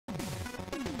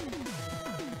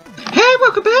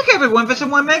welcome back everyone for some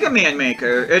more Mega Man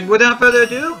Maker, and without further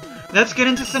ado, let's get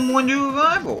into some more new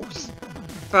arrivals.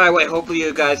 By the way, hopefully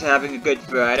you guys are having a good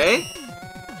Friday.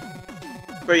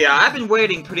 But yeah, I've been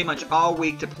waiting pretty much all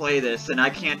week to play this, and I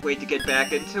can't wait to get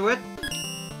back into it.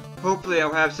 Hopefully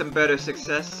I'll have some better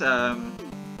success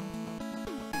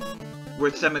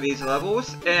with some of these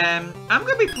levels, and I'm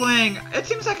gonna be playing, it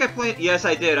seems like I played, yes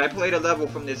I did, I played a level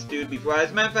from this dude before.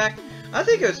 As a matter of fact, I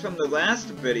think it was from the last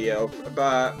video,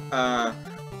 but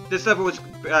this level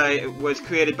was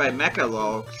created by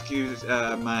Mechalol. Excuse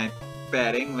my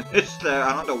bad English.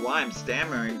 I don't know why I'm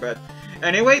stammering, but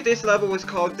anyway, this level was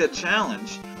called The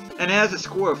Challenge, and it has a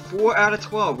score of 4 out of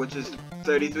 12, which is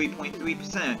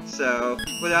 33.3%. So,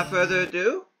 without further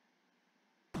ado,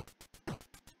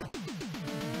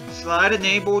 slide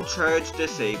enabled, charge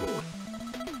disabled.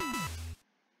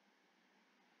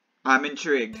 I'm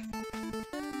intrigued.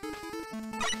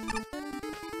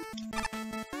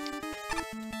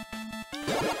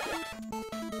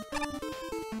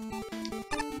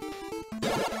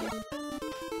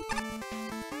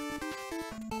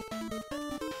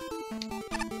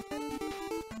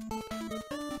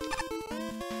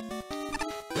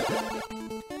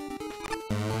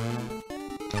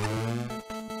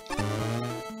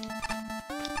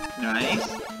 Nice.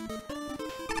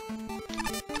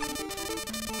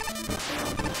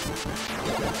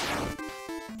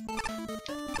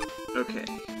 Okay.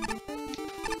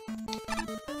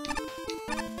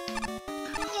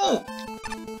 Oh!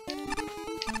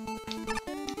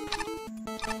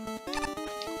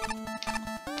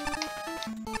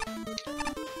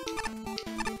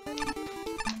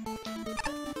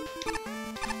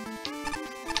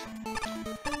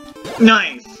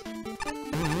 Nice!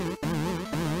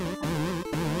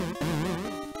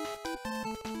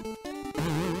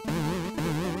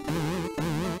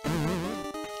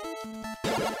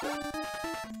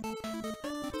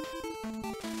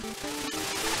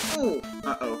 Oh!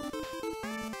 Uh-oh.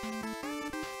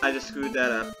 I just screwed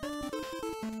that up.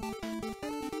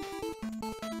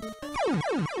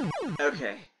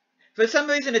 Okay. For some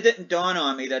reason it didn't dawn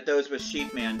on me that those were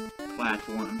Sheepman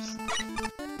platforms.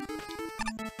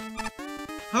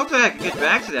 Hopefully I can get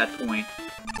back to that point.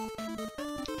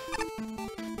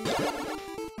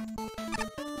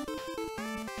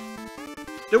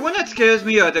 The one that scares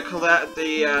me are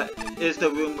is the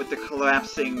room with the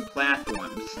collapsing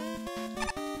platforms.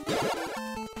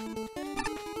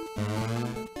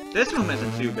 This room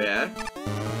isn't too bad.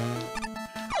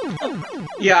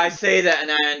 Yeah, I say that and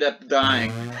I end up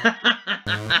dying.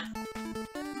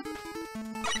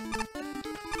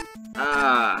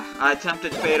 I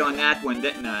attempted fate on that one,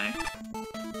 didn't I?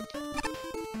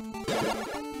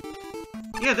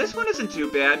 Yeah, this one isn't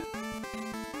too bad.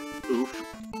 Oof.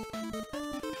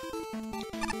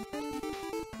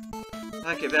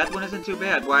 Okay, that one isn't too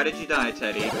bad. Why did you die,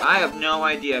 Teddy? I have no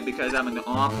idea because I'm an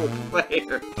awful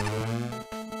player.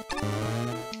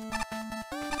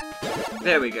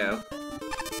 There we go.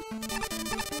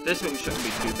 This room shouldn't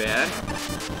be too bad.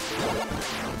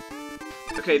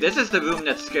 Okay, this is the room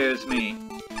that scares me.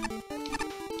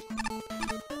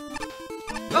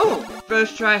 Oh!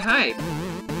 First try hype!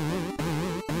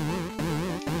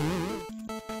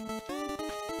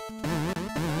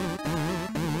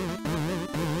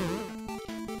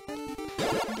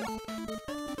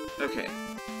 Okay.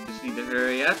 Just need to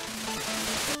hurry up.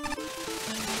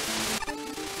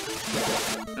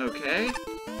 Okay.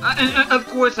 And of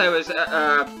course I was,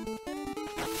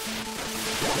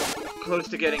 close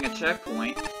to getting a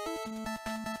checkpoint.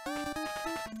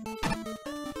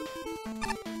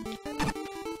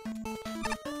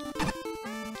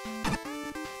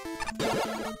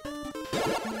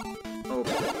 Oh.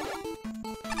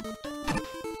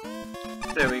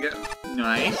 There we go.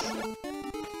 Nice.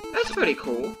 That's pretty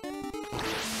cool.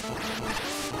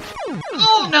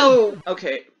 Oh no!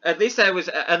 Okay, at least I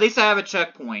have a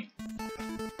checkpoint.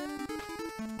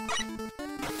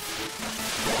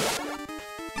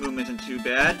 Room isn't too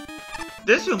bad.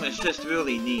 This room is just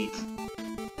really neat.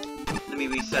 Let me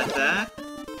reset that.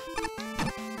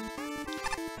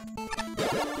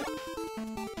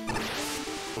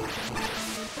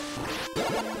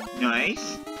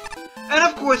 Nice. And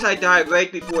of course I died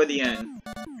right before the end.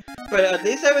 But at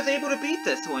least I was able to beat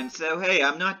this one, so hey,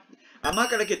 I'm not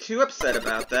gonna get too upset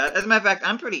about that. As a matter of fact,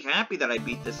 I'm pretty happy that I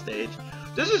beat this stage.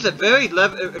 This is a very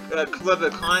clever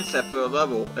concept for a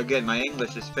level. Again, my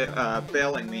English is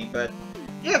failing me, but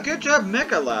yeah, good job,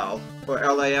 Mechalol. Or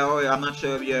L-A-L, I'm not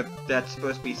sure if that's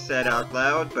supposed to be said out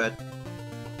loud, but...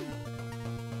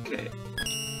 Okay.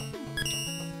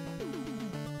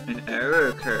 An error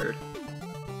occurred.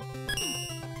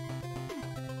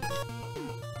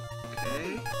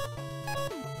 Okay.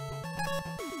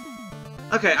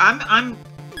 Okay, I'm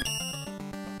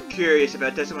curious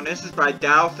about this one. This is by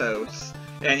Dalthos,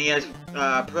 and he has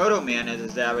Proto Man as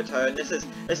his avatar, and this is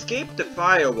Escape the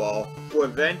Firewall for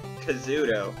Vent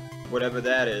Kazuto, whatever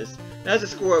that is. That has a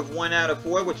score of 1 out of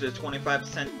 4, which is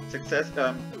 25% success,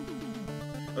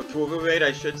 approval rate,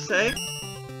 I should say.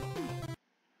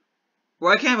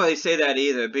 Well, I can't really say that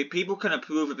either. People can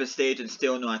approve of a stage and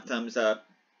still not thumbs up.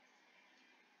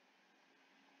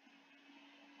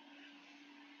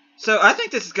 So, I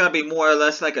think this is gonna be more or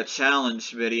less like a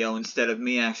challenge video instead of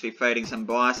me actually fighting some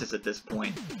bosses at this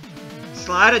point.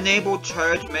 Slide enabled,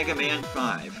 charge Mega Man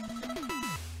 5.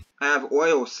 I have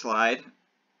Oil Slide.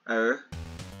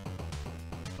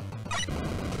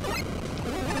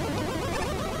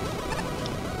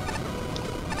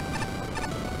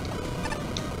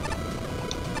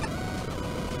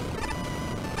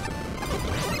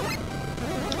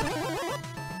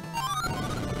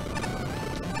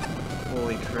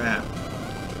 Holy crap.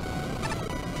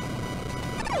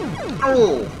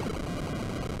 Oh!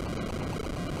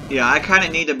 Yeah, I kinda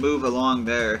need to move along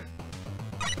there.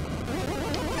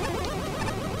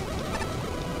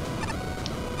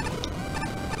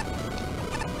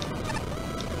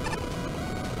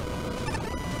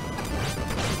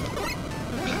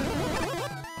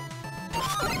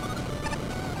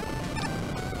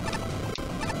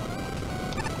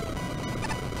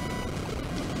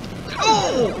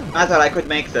 Oh! I thought I could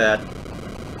make that.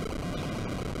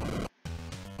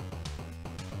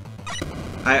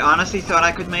 I honestly thought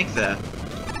I could make that.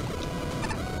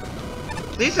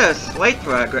 These are slight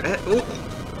progress. Ooh.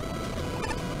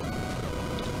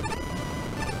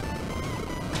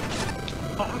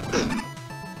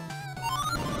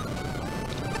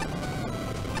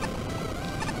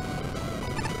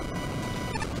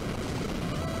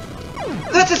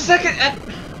 That's a second.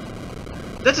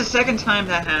 That's the second time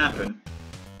that happened.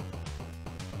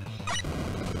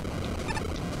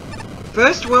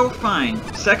 First wheel, fine.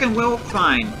 Second wheel,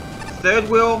 fine. Third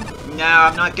wheel, no,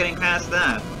 I'm not getting past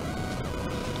that.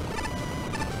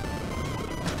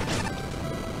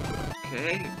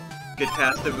 Okay, get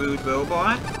past the rude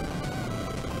robot.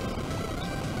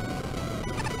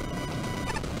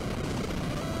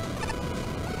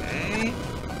 Okay.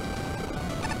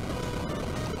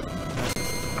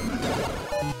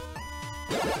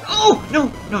 Oh!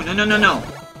 No! No, no, no, no, no!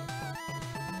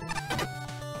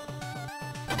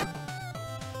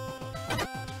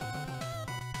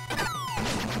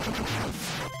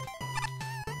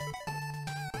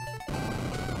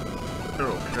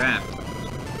 Oh, crap.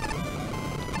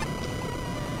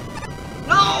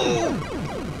 No!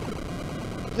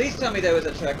 Please tell me there was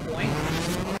a checkpoint.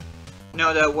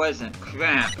 No, there wasn't.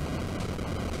 Crap.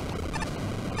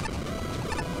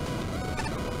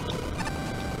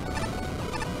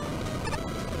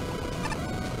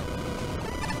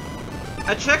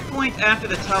 A checkpoint after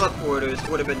the teleporters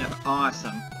would have been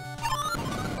awesome.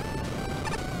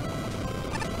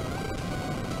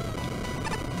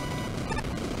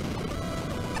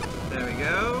 There we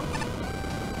go.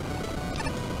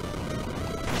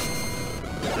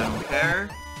 Don't care.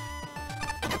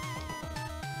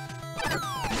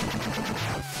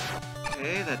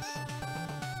 Okay, let's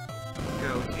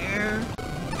go here.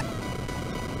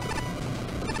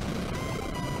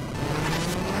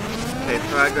 Okay,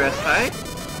 progress height.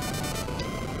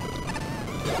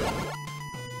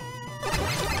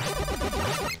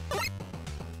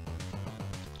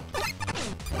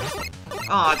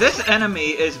 Aw, this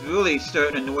enemy is really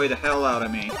starting to annoy the hell out of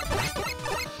me.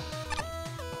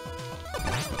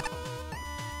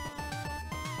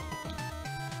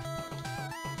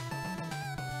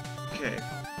 Okay.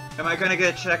 Am I gonna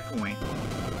get a checkpoint?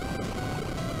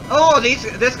 Oh,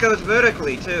 this goes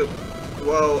vertically, too.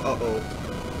 Whoa, uh-oh.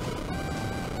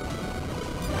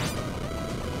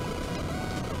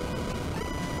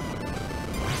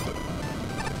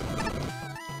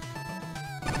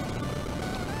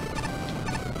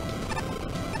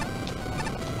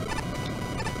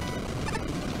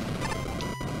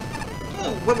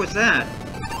 What was that?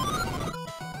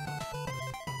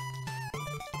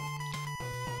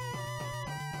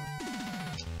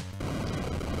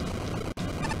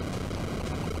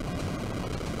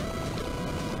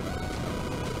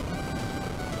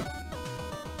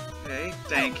 Okay,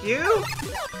 thank you.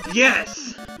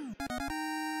 Yes!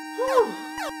 Whew.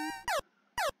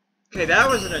 Okay, that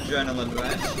was an adrenaline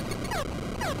rush.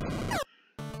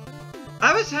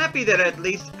 I was happy that I at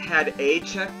least had a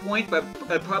checkpoint, but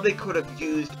I probably could have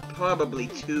used probably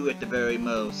 2 at the very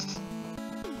most.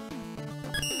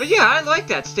 But yeah, I like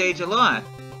that stage a lot.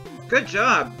 Good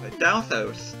job,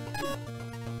 Dalthos.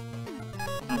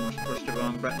 Almost pushed the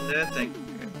wrong button there.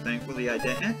 Thankfully I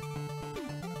didn't.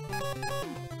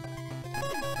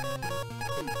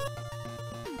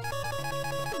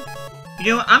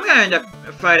 You know, I'm gonna end up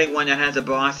fighting one that has a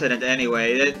boss in it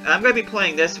anyway. I'm gonna be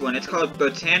playing this one. It's called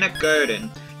Botanic Garden.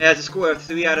 It has a score of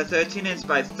 3 out of 13, and it's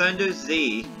by Thunder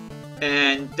Z.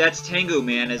 And that's Tengu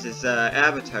Man as his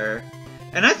avatar.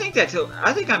 And I think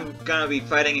I'm gonna be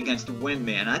fighting against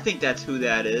Windman. I think that's who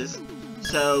that is.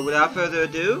 So, without further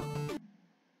ado,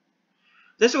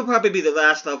 this will probably be the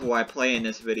last level I play in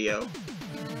this video.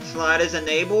 Slide is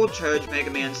enabled, charge Mega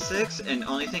Man 6, and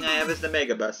only thing I have is the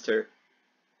Mega Buster.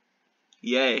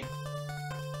 Yay.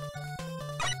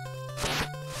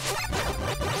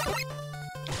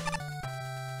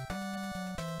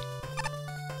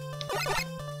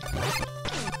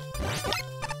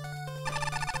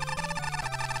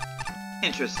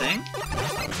 Interesting.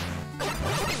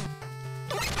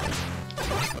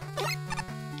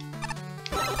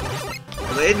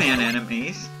 Blade Man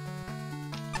enemies.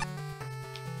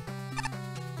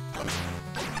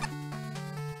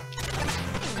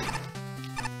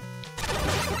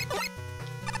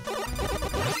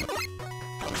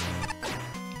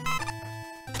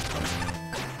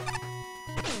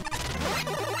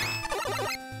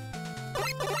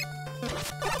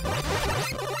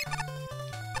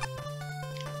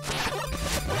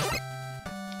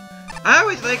 I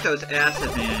always like those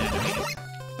Acid Man enemies.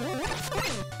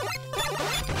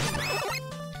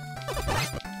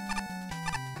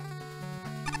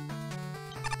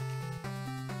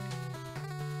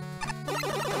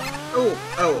 Oh.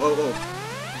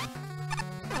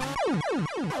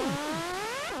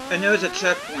 And there was a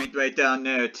checkpoint right down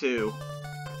there, too.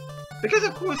 Because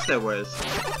of course there was.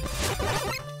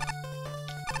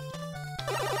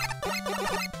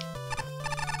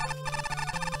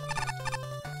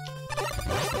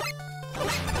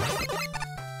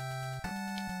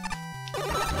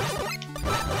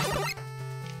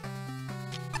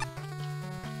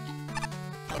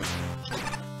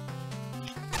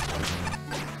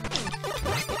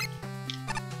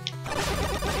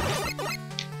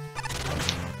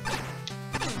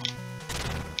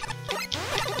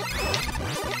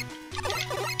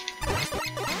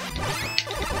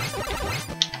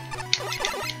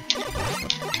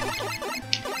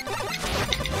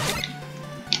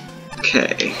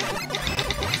 Okay.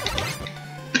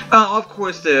 Oh, of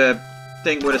course the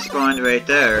thing would have spawned right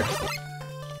there.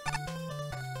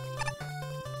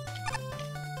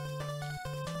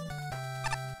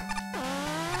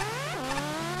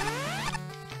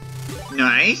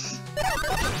 Nice!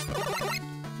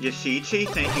 Yoshichi,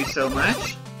 thank you so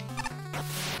much.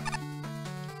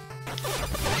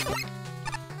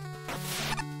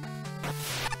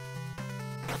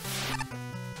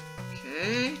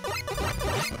 Okay.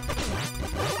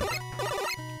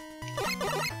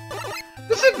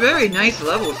 This is a very nice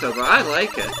level so far, I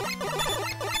like it.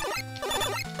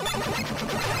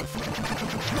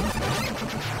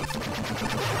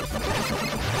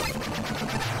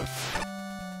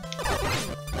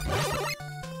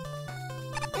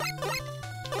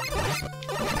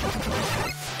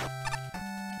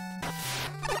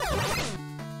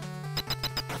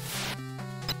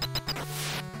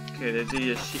 Okay, there's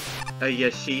a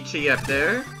Yoshichi up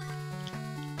there.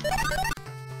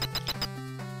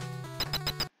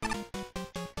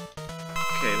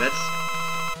 Okay, let's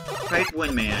fight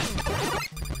Windman.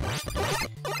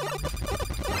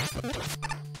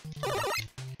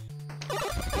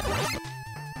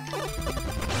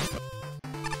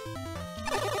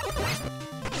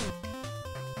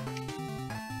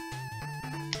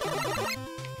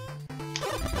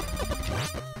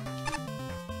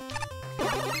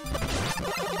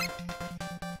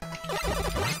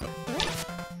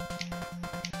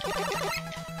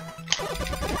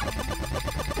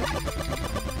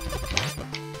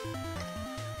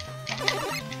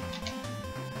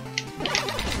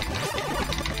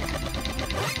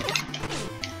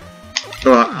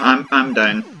 Well, I'm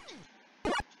done.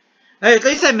 Hey, at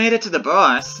least I made it to the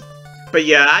boss. But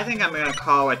yeah, I think I'm gonna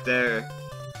call it there.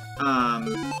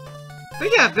 But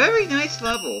yeah, very nice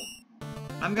level.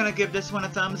 I'm gonna give this one a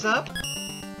thumbs up.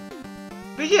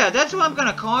 But yeah, that's what I'm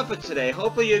gonna call it for today.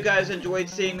 Hopefully you guys enjoyed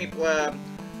seeing me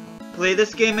play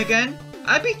this game again.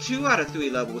 I beat 2 out of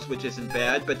 3 levels, which isn't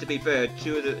bad, but to be fair,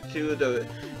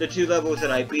 the two levels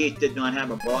that I beat did not have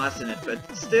a boss in it,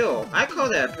 but still, I call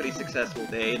that a pretty successful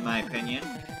day, in my opinion,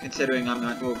 considering I'm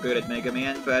not real good at Mega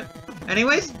Man, but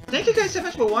anyways, thank you guys so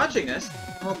much for watching this.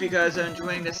 Hope you guys are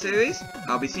enjoying this series.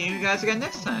 I'll be seeing you guys again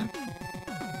next time.